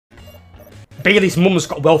Bailey's mum's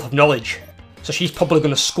got a wealth of knowledge, so she's probably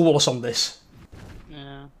going to school us on this.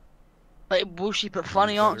 Yeah. Like, will she put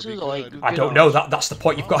funny answers or like? I don't know. That's the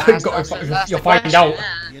point. You've got you'll find out.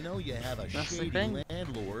 You know you have a shady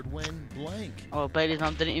landlord when blank. Oh, Bailey's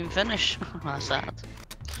mum didn't even finish. That's sad.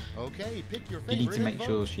 Okay, pick your favorite. You need to make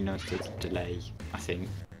sure she knows to delay, I think.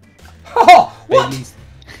 Oh, what? Bailey's...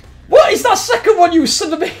 What is that second one, you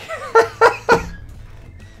son of a...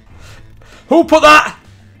 Who put that?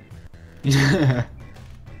 Okay,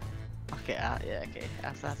 yeah, okay. I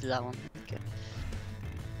have to do that one. Okay.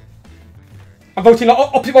 I'm voting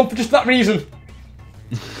opposite one for just that reason.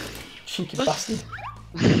 Cheeky bastard.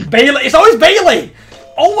 Bailey, it's always Bailey!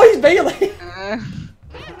 Always Bailey!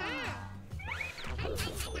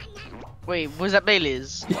 Wait, was that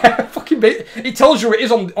Bailey's? Yeah, fucking Bailey. It tells you it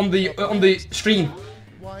is on the stream.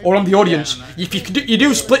 Or on the audience. Yeah, if you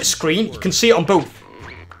do split screen, you can see it on both.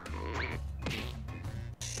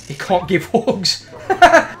 He can't give hugs.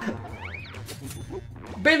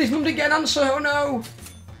 Bailey's mum didn't get an answer, oh no!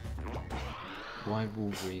 Why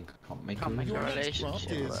Wolverine can't make a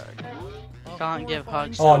relationship work. Can't give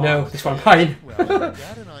hugs. Oh no, this one mine. Well,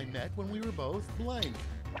 Dad and I met when we were both blank.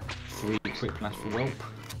 3 Quiplash for Welp.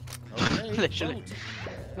 Okay, Literally.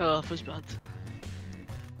 Oh, that was bad.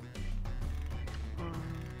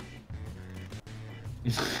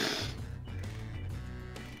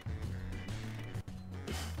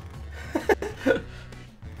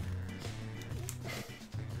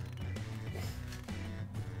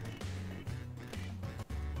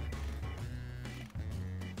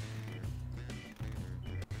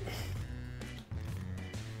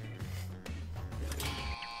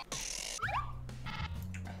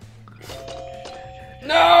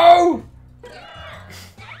 No!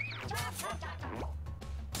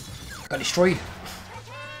 Got destroyed.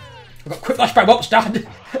 I got Quiplash by Welp's dad.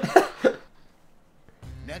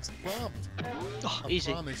 Next prompt. Oh, A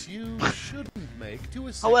easy. promise you shouldn't make to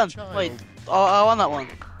a sick I won. child. Wait. Oh, I won that one.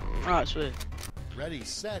 Alright, sweet. Ready,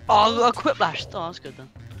 set. Oh, I quit Quiplash. Oh, that's good then.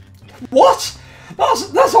 What?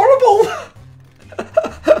 That's horrible!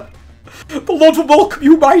 The Lord will welcome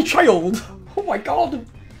you, my child. Oh my god.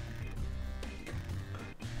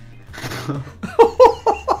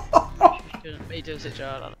 Shouldn't be doing such a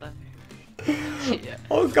child like that. Yeah.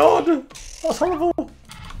 Oh god. That's horrible.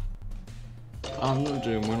 I'm not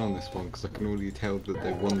doing well on this one because I can already tell that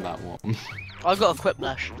they won that one. I got a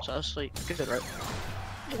Quiplash, so that's sweet. Good, right?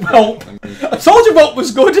 Well, I told you Welp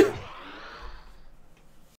was good.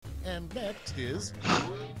 And next is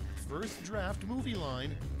first draft movie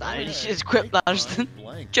line. Nah, Go it's ahead, just make Quiplash. mine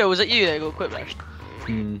blank. Joe, was it you that got Quiplash?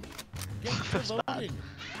 Get to That's bad. voting.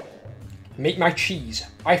 Make my cheese.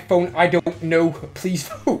 iPhone, I don't know. Please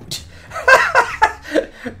vote.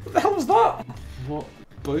 What the hell was that? What?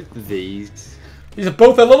 Both of these? These are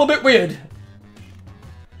both a little bit weird.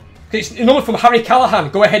 It's normally from Harry Callahan.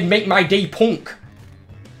 Go ahead, make my day punk.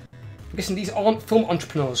 I'm guessing these aren't film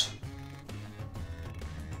entrepreneurs.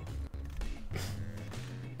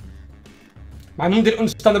 My mum didn't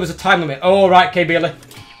understand there was a time limit. Oh, right, okay, Bailey.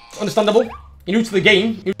 Understandable. You're new to the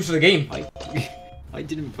game. You're new to the game. I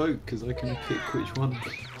didn't vote because I can pick which one.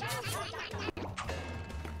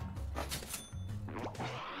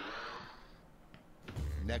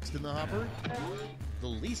 Next in the hopper, the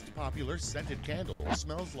least popular scented candle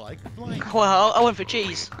smells like blank. Well, I went for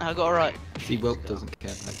cheese. I got it right. See, Welp doesn't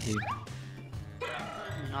care about you.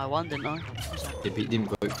 I won, didn't I? Yeah, but he didn't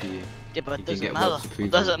vote for you. Yeah, but You it didn't doesn't get matter. Welp's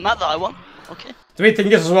approval. Doesn't matter, I won. Okay. The weird thing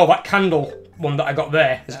is as well, that candle one that I got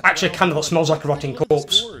there is actually a candle that smells like a rotting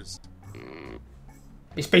corpse.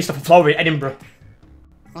 It's based off a flower in Edinburgh.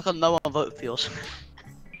 I got no one vote for yours.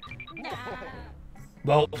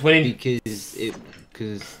 Well, winning.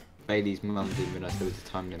 Because Bailey's mum didn't realise there was a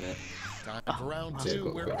time limit. Time for round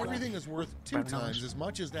two, where everything is worth 2 times as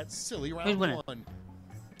much as that silly round Who's winning? one.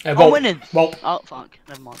 I'm winning! Well, Oh, fuck.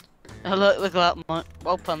 Never mind. Oh, look at that, mate.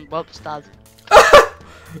 Welp's dad.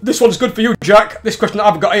 this one's good for you, Jack. This question that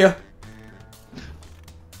I've got here.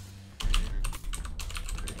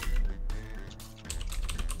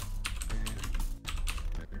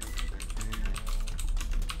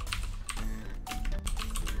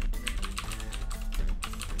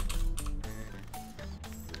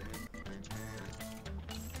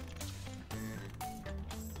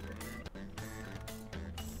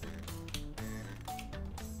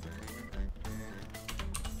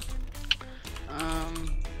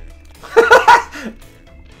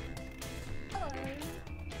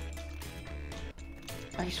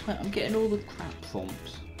 I swear, I'm getting all the crap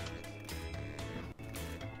prompts.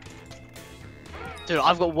 Dude,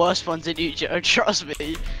 I've got worse ones than you, Joe. Trust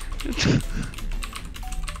me.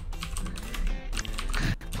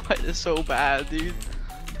 fight is so bad, dude.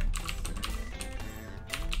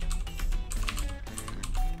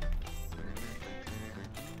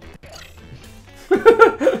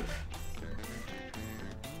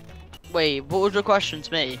 Wait, what was your question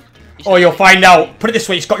to me? Oh, you'll find out. Put it this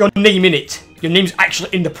way, it's got your name in it. Your name's actually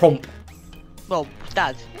in the prompt. Well,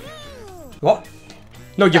 Dad. What?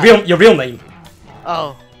 No, your real name.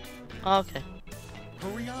 Oh. Okay.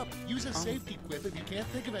 Hurry up! Use a safety quip if you can't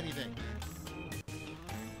think of anything.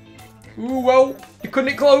 Ooh, well, you couldn't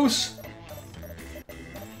it close?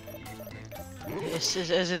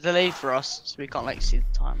 Is it delayed for us, so we can't like see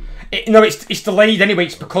the time? No, it's delayed anyway.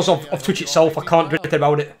 It's because of Twitch itself. I can't do anything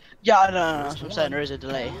about it. Yeah, no, that's what I'm saying. There is a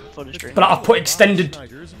delay for the stream. But I've put extended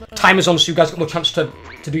timers on so you guys get more chance to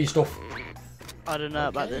do your stuff. I don't know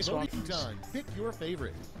about this one. Done. Pick your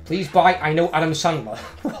favorite. Please buy I Know Adam Sandler.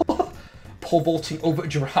 Pole vaulting over a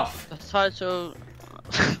giraffe. The title.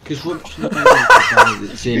 Because what should I do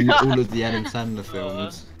that's in all of the Adam Sandler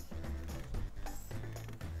films?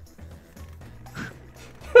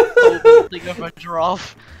 Think of a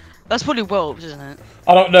giraffe. That's probably Welp, isn't it?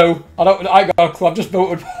 I don't know. I got a clue. I've just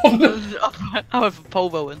voted one. I went for pole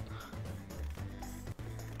vaulting.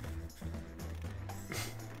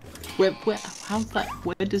 Where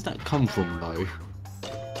does that come from though?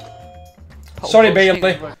 Sorry,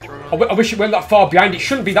 Bailey. I wish it went that far behind. It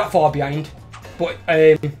shouldn't be that far behind. But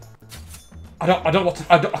I don't know what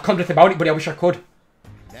to, I can't do anything about it. But I wish I could.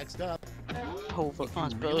 Next up. Pole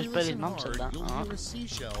vaulting. But it was Bailey's mum said that. You'll hear a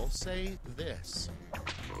seashell say this.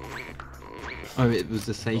 Oh, it was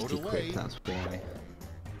the safety quip, that's why.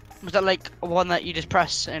 Was that like one that you just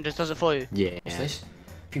press and it just does it for you? Yeah. What's this?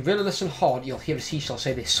 If you really listen hard, you'll hear a seashell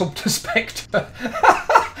say this. Sub to Spectre.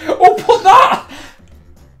 Oh, put that!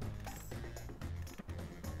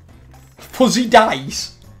 Fuzzy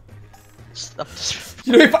dice.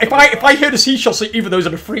 You know, if I heard a seashell say either of those,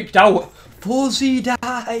 I'd have freaked out. Fuzzy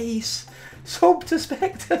dice. Sub to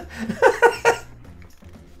Spectre.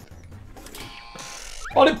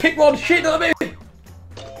 I didn't pick one. Shit, not me.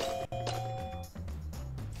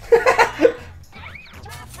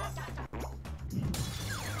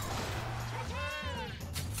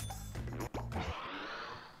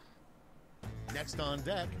 Next on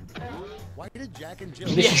deck. Why did Jack and Jill?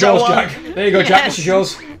 This is yours, Jack. There you go, Jack. This is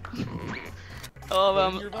yours. Oh,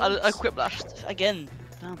 I Quiplash again.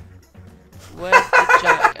 Damn. Where did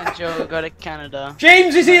Jack and Joe go to Canada?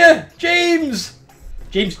 James is here. James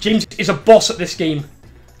is a boss at this game.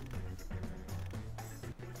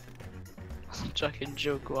 Jack and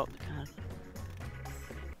Joe go up to Canada.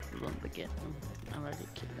 Lumber get them. I already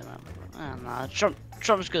kicked them out. Ah, nah.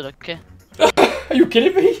 Trump's good, okay? Are you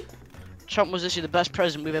kidding me? Trump was actually the best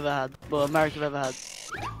president we've ever had. Well, America have ever had.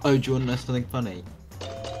 Oh, do you want to know something funny?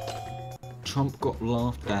 Trump got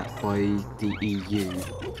laughed at by the EU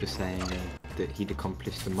for saying that he'd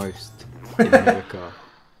accomplished the most in America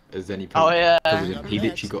as any president. He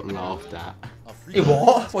literally got laughed at.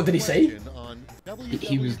 What? What did he say?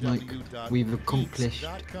 He was like, we've accomplished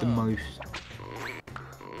the most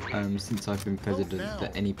since I've been president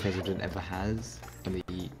that any president ever has,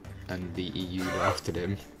 and the EU laughed at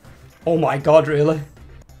him. Oh my god, really?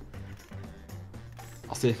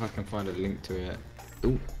 I'll see if I can find a link to it.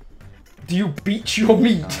 Ooh. Do you beat your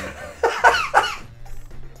meat?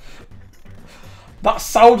 That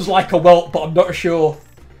sounds like a whelp, but I'm not sure.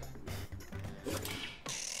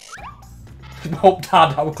 Oh,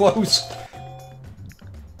 Dad, how close?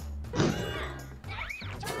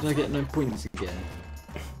 Did I get no points again?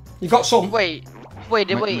 You got some. Wait,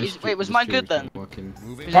 was mine good then?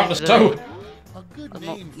 Apparently so.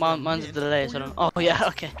 Mine's a delay, so I don't. Oh yeah,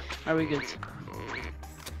 okay. Are we good?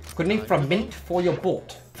 Good name for a mint for your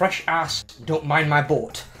boat. Fresh ass, don't mind my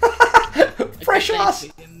boat. Fresh ass!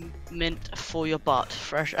 Mint for your butt.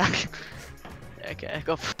 Fresh ass. Okay,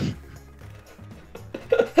 go.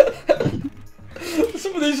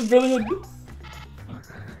 Some of these are brilliant.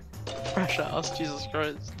 Fresh ass, Jesus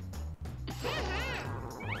Christ.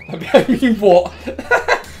 I mean, what?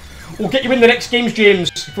 We'll get you in the next games, James.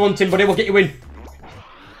 If you want him, buddy, we'll get you in.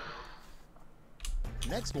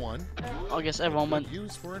 Next one. I guess everyone went.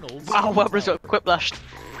 Wow, Weber's got Quiplash.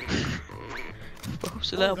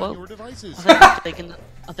 Well,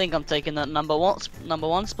 I think I'm taking that number one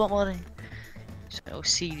spot, buddy. So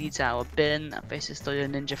CD Tower, bin, faces still your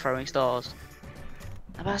ninja throwing stars.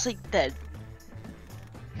 But I say dead.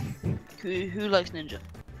 Who likes ninja?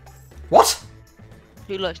 What?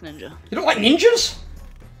 Who likes ninja? You don't like ninjas?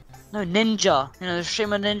 No, ninja. You know the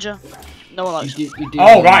streamer ninja. No one likes. You do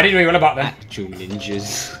oh right, I didn't know you were about that. Actual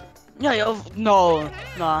ninjas. Yeah, no,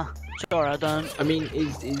 nah. Sure, I don't. I mean,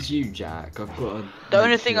 it's you, Jack. I've got. The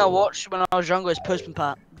only thing I watched when I was younger is Postman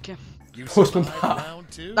Pat. Okay. You Postman survived Pat.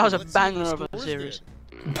 round 2. That was a Let's see what banger the of a scores series.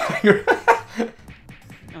 did. Banger.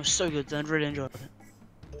 That was so good. I really enjoyed it.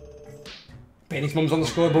 Benny's mum's on the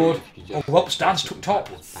scoreboard. Oh, Welp's dad's took top.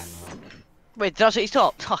 Wait, did I say he's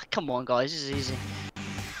top? Oh, come on, guys. This is easy.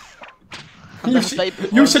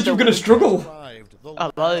 You said you were going to struggle. Survived the I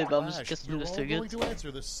know, but I'm Quiplash. just You're too all good. going to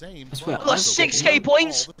answer the same I swear, I got question. 6k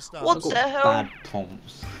points. What the hell? Bad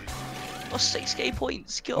prompts. I got 6k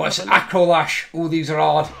points. Get Oh, on it's with an it. Acrolash. Oh, these are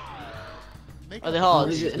hard. Make Are they up hard?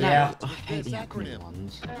 the Is it Yeah. I hate the This acronym acronym.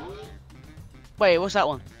 ones. Wait, what's that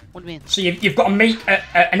one? What do you mean? So you've got to make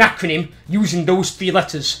an acronym using those 3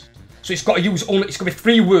 letters. So it's got to use only. It's got to be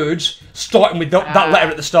 3 words starting with that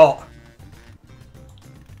letter at the start.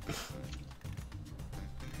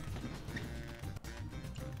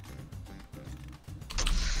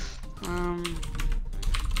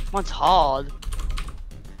 Mine's hard.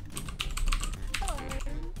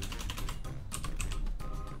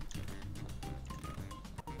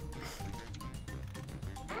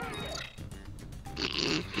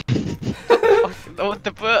 What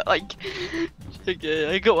the fuck? Like,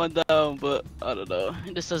 okay, I got one down, but I don't know.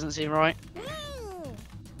 It just doesn't seem right.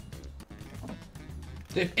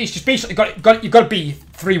 It's just basically you've got to be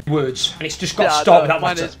 3 words, and it's just got to start with that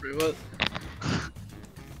mine letter. is pretty much.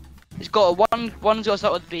 It's got one's got to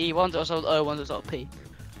start with B, one's got to start with O, one's got to start with P.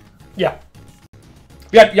 Yeah.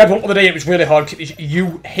 We had one other day. It was really hard because it was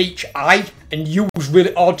U-H-I, and U was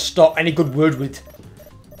really hard to start any good word with.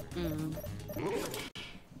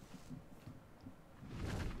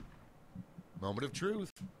 Moment of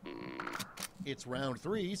truth. It's round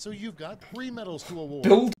 3, so you've got 3 medals to award.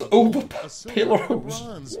 Build over A silver pillar and a hose.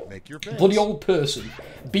 bronze. Make your picks. Bloody old person.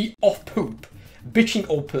 Beat off poop. Bitching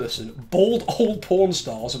old person. Bald old porn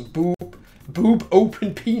stars and boob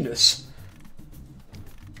open penis.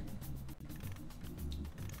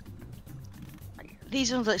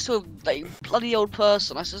 These ones like so like bloody old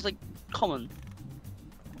person. That's just like common.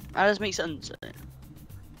 That doesn't make sense.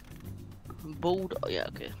 Bald. Oh yeah,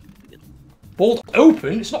 okay. Bald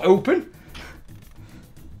open? It's not open.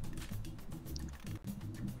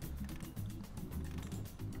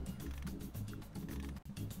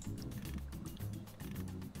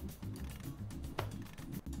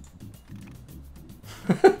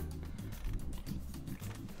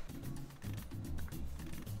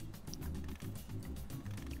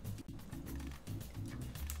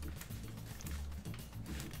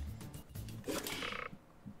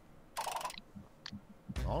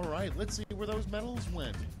 All right, let's see where those medals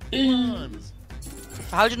went. Eee. Bronze.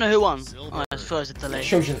 How do you know who won? Silver. Oh, it's first a delay. It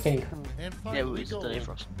shows you the thing. And Yeah, finally, but it's a delay gold.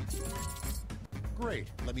 for us. Great.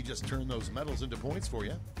 Let me just turn those medals into points for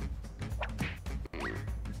you.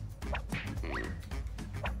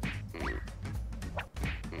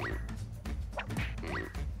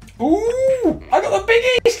 Ooh! I got the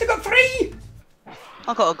biggest! I got 3!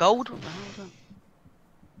 I got a gold. What the hell is that?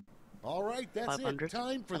 All right, that's 500. it.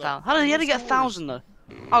 Time for the How did he only get final 1,000 though?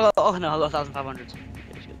 I got. Oh no, I got 1,500. Okay,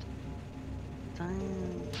 that's good.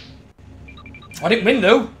 Damn. I didn't win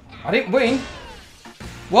though. I didn't win.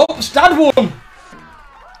 Well, Dad won!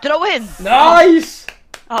 Did I win? Nice!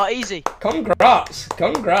 Oh, easy. Congrats!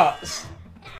 Congrats!